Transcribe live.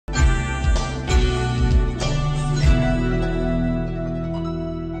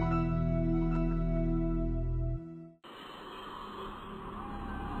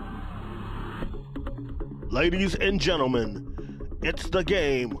Ladies and gentlemen, it's the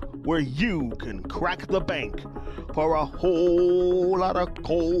game where you can crack the bank for a whole lot of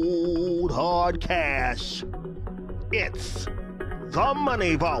cold, hard cash. It's the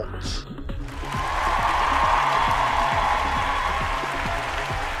Money Vault.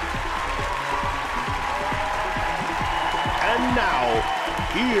 And now,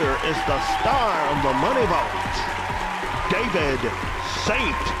 here is the star of the Money Vault, David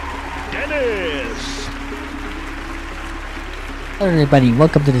St. Dennis. Hello everybody,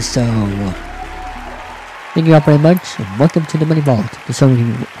 welcome to the show. Thank you all very much, and welcome to the Money Vault, the show where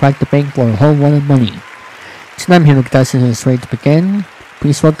you can crack the bank for a whole lot of money. Tonight I'm here with contestants who is ready to begin.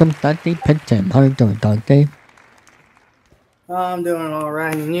 Please welcome Dante Penton. How are you doing, Dante? I'm doing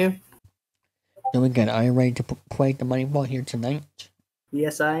alright, and you? Doing good. Are you ready to play the Money Vault here tonight?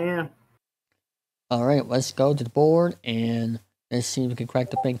 Yes, I am. Alright, let's go to the board and let's see if we can crack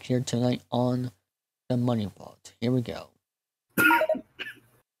the bank here tonight on the Money Vault. Here we go.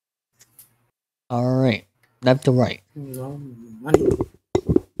 Alright, left to right. Money.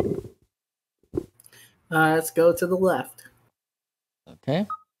 Let's go to the left. Okay.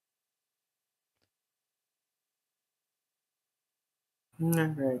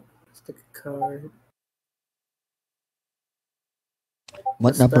 Alright, let's take a card.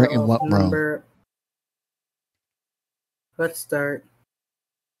 What number and what row? Let's start.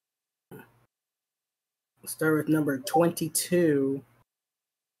 Let's start with number 22.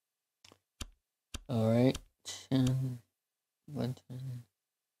 Alright. 10, 11,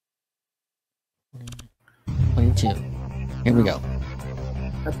 22. Here we go.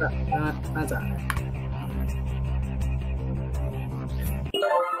 That's all right.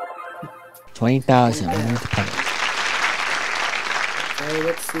 20,000. Okay,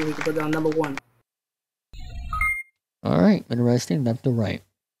 let's see if we can put down number 1. Alright, interesting. Left to right.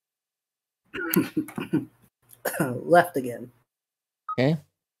 Left again. Okay.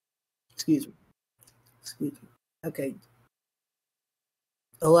 Excuse me. Okay.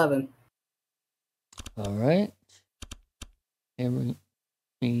 11. Alright. Here we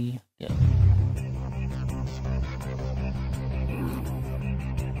go.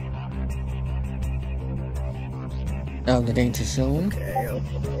 Oh, the danger zone. Okay.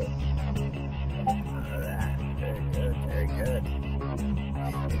 Alright. Very good.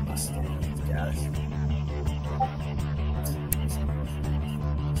 Mustangs, got it.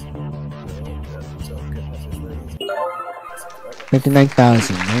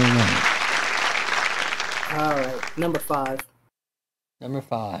 59,000. Alright, number 5. Number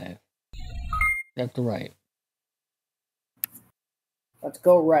 5. Left to right. Let's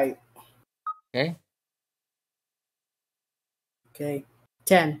go right. Okay. Okay.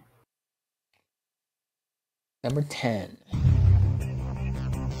 10. Number 10.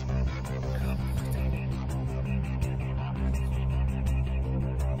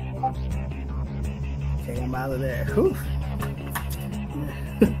 Okay, I'm out of there. Whew.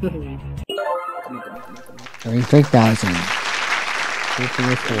 33,000.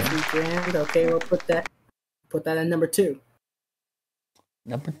 3 grand. Okay, we'll put that at number 2.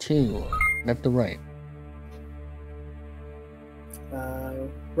 Number 2. Left to right.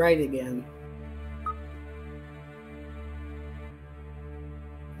 Right again.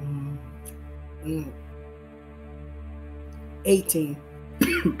 Mm. 18.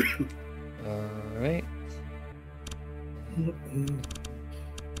 Alright.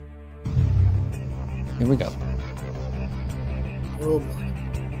 Here we go. Oh boy.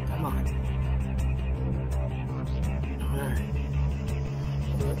 Come on. Alright.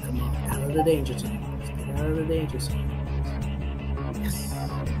 Come on. Out of the danger zone. Let's get out of the danger zone. Yes.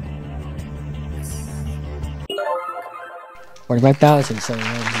 45,000. So we're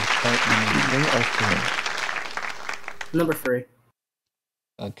going to start number 3.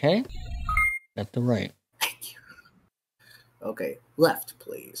 Okay. Left to right. Thank you. Okay. Left,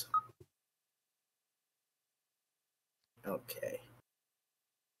 please. Okay.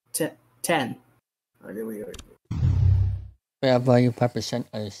 10. Alright, there we go. Fair value 5%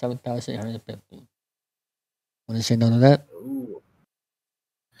 at 7,850. Want to say no to that? Ooh.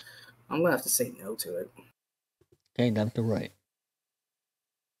 I'm gonna have to say no to it. Okay, left to right.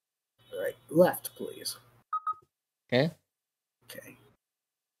 Alright, left, please. Okay. Okay.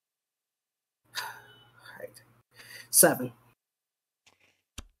 Alright. 7.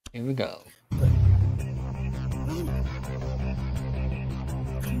 Here we go.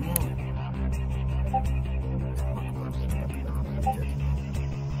 Come on.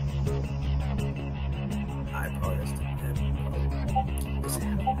 I promised.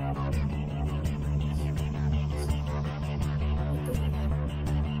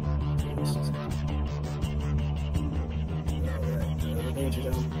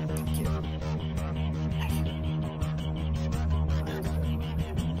 danger zone. Thank you.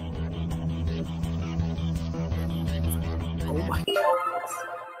 Oh my God.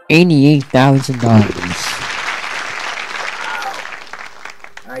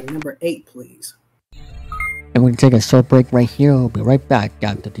 $88,000. Alright, number 8, please. And we're gonna take a short break right here. We'll be right back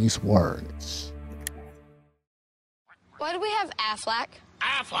after these words. Why do we have Aflac?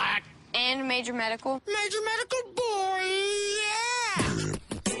 Aflac. And Major Medical? Major Medical boy, yeah!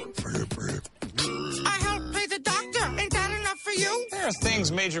 I help pay the doctor. Ain't that enough for you? There are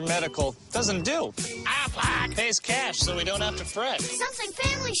things Major Medical doesn't do. Aflac. Pays cash so we don't have to fret. Something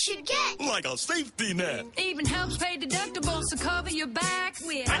families should get. Like a safety net. Even helps pay deductibles to cover your back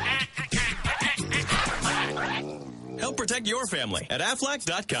with. Help protect your family at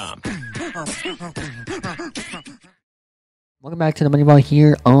Aflac.com. Welcome back to the Money Vault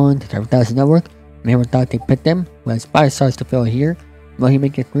here on the 30,000 Network. I'm here with Dr. Pittem, who has 5 stars to fill here. Will he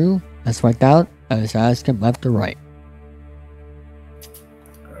make it through? Let's find out. Let's ask him left or right.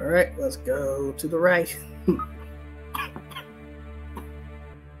 Alright, let's go to the right.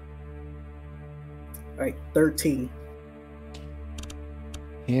 Alright, 13.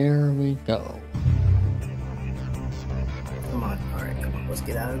 Here we go. Come on, alright, come on. Let's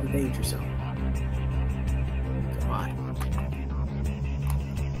get out of the danger zone. Come on.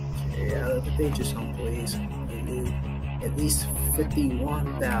 Get out of the danger zone, please. We need at least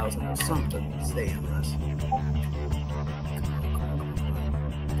 51,000 or something to stay on us.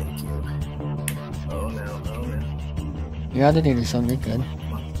 Thank you. Oh no, oh no. You're out of the danger zone, you're good.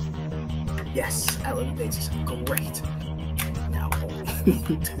 Yes, out of the danger zone. Great. Now,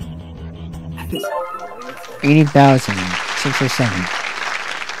 80,000. 6 or 7.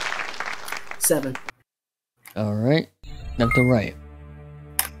 7. Alright. Left or right?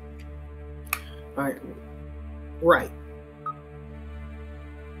 Alright. Right.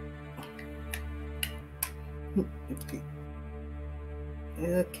 Okay.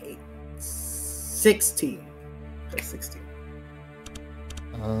 Okay. 16. That's 16.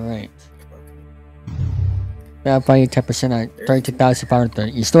 Alright. Verify your 10% at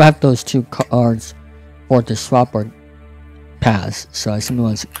 32,530. You still have those 2 cards for the swap or pass, so I assume you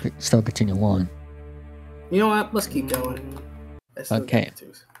want to still continue on. You know what? Let's keep going. Okay.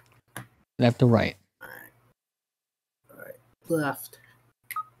 Left or right? Alright. Left.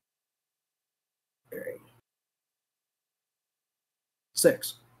 Alright.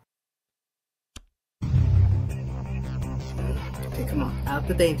 6. Okay, come on. Out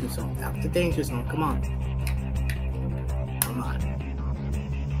the danger zone. Out the danger zone. Come on. Come on.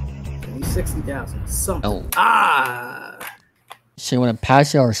 Give me 60,000. Something. Oh. Ah! So you want to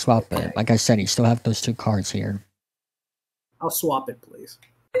pass it or swap it? Like I said, you still have those 2 cards here. I'll swap it, please.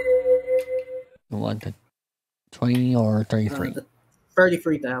 You want the 20 or 33?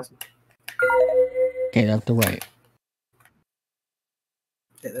 33,000. Okay, left or right?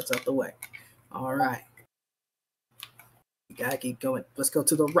 Okay, that's out the way. Alright. We gotta keep going. Let's go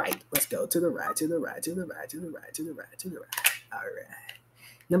to the right. Let's go to the right, to the right, to the right, to the right, to the right, to the right. Alright.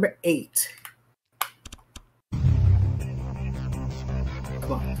 Number 8.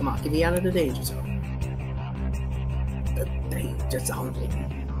 Come on, get me out of the danger zone. The danger zone.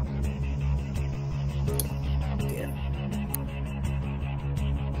 Yeah.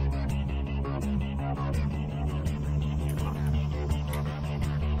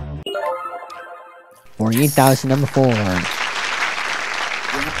 $48,000, number 4. Yep,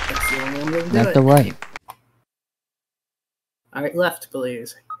 that's the only one that Left do or it. right? Alright, left,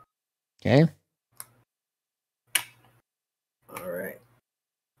 please. Okay.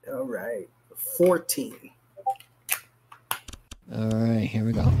 Alright. 14. Alright, here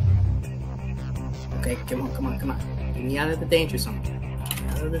we go. Okay, come on. Get me out of the danger zone. Get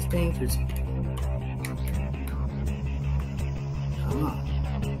out of this danger zone. Come on.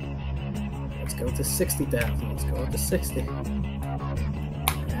 Let's go to 60,000. Let's go to 60.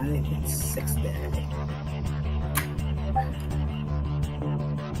 Alright, it's 60.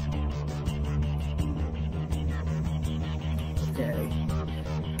 Okay.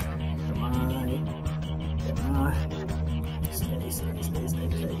 Come on. Stay.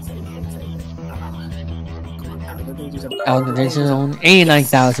 Come on, out of the danger zone. Out of the danger zone,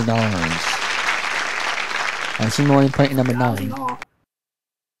 $89,000. I assume we're only playing number 9.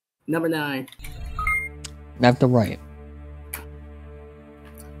 Number 9. Left or right?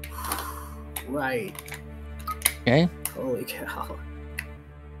 Right. Okay. Holy cow.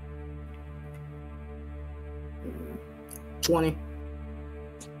 20.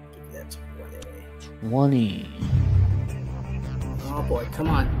 That's 20. Oh boy, come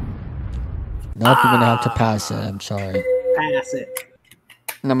on. Nope, you're gonna have to pass it. I'm sorry. Pass it.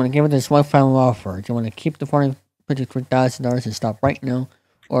 And I'm going to give it this one final offer. Do you want to keep the $453,000 and stop right now,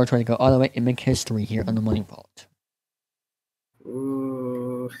 or try to go all the way and make history here on the Money Vault?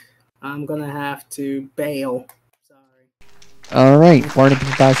 Ooh, I'm gonna have to bail. Sorry. Alright,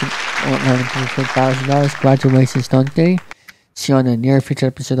 $453,000. Congratulations, Dante. See you on the near future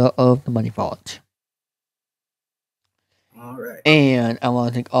episode of the Money Vault. Alright. And I want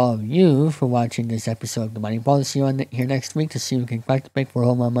to thank all of you for watching this episode of the Money Vault. See you on here next week to see if we can crack the bank for a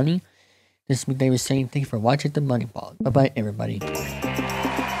whole lot of money. This is McDavid saying thank you for watching the Money Vault. Bye bye, everybody.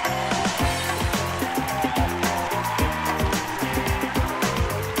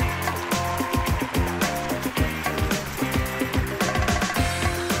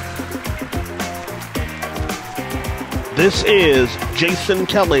 This is Jason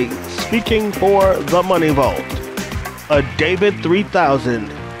Kelly speaking for the Money Vault, a David 3000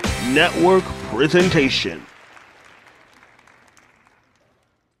 network presentation.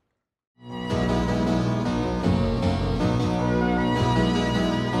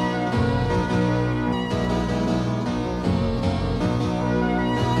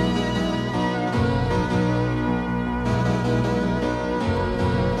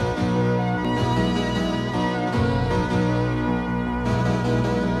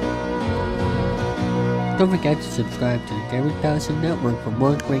 Don't forget to subscribe to the David 3000 Network for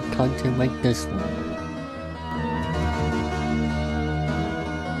more great content like this one.